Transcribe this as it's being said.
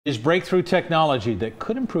Is breakthrough technology that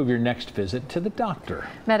could improve your next visit to the doctor.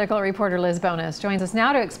 Medical reporter Liz Bonus joins us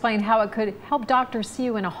now to explain how it could help doctors see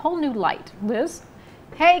you in a whole new light. Liz?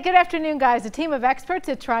 Hey, good afternoon, guys. A team of experts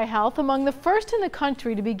at TriHealth, among the first in the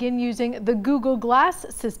country to begin using the Google Glass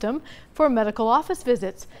system for medical office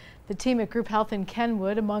visits. The team at Group Health in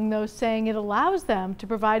Kenwood, among those saying it allows them to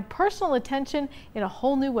provide personal attention in a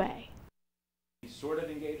whole new way.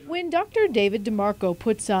 When Dr. David Demarco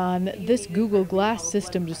puts on this Google Glass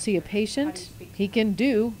system to see a patient, he can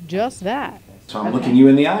do just that. So I'm looking you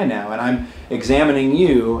in the eye now, and I'm examining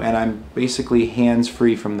you, and I'm basically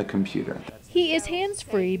hands-free from the computer. He is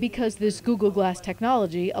hands-free because this Google Glass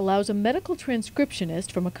technology allows a medical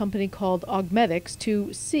transcriptionist from a company called Augmedix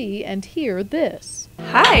to see and hear this.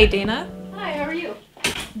 Hi, Dana. Hi, how are you?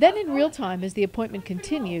 Then in real time, as the appointment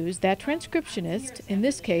continues, that transcriptionist, in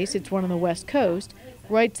this case it's one on the West Coast,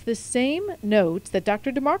 writes the same notes that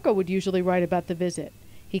Dr. Demarco would usually write about the visit.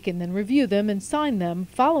 He can then review them and sign them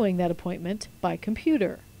following that appointment by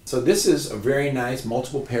computer. So this is a very nice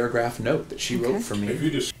multiple paragraph note that she wrote for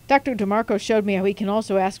me. Dr. Demarco showed me how he can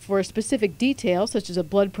also ask for a specific detail, such as a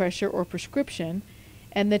blood pressure or prescription,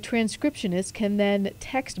 and the transcriptionist can then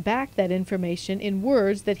text back that information in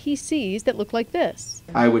words that he sees that look like this.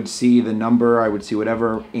 I would see the number, I would see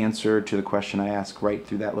whatever answer to the question I ask right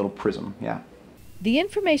through that little prism, yeah. The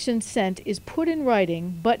information sent is put in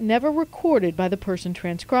writing, but never recorded by the person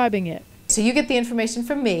transcribing it. So you get the information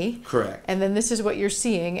from me. Correct. And then this is what you're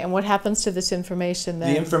seeing, and what happens to this information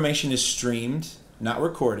then? The information is streamed, not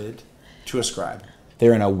recorded, to a scribe.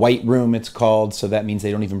 They're in a white room, it's called, so that means they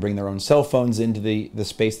don't even bring their own cell phones into the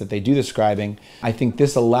space that they do the scribing. I think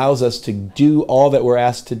this allows us to do all that we're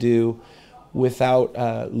asked to do without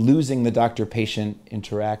losing the doctor-patient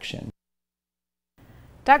interaction.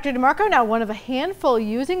 Dr. Demarco, now one of a handful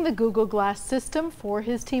using the Google Glass system for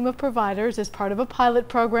his team of providers as part of a pilot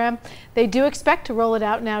program. They do expect to roll it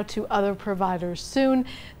out now to other providers soon.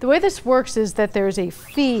 The way this works is that there's a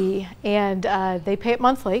fee, and they pay it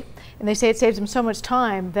monthly, and they say it saves them so much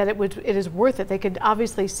time that it is worth it. They could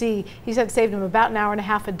obviously see, he said it saved them about an hour and a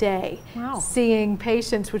half a day. Wow. Seeing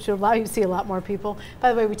patients, which will allow you to see a lot more people.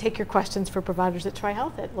 By the way, we take your questions for providers at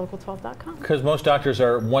TriHealth at local12.com. Because most doctors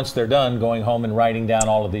are, once they're done, going home and writing down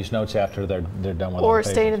all of these notes after they're done with or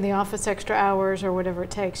staying in the office extra hours or whatever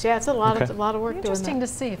it takes. Yeah, it's a lot of work. Interesting to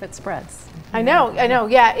see if it spreads. I know.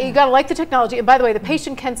 Yeah, you got to like the technology. And by the way, the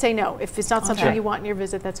patient can say no if it's not something you want in your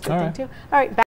visit. That's a good thing too. All right.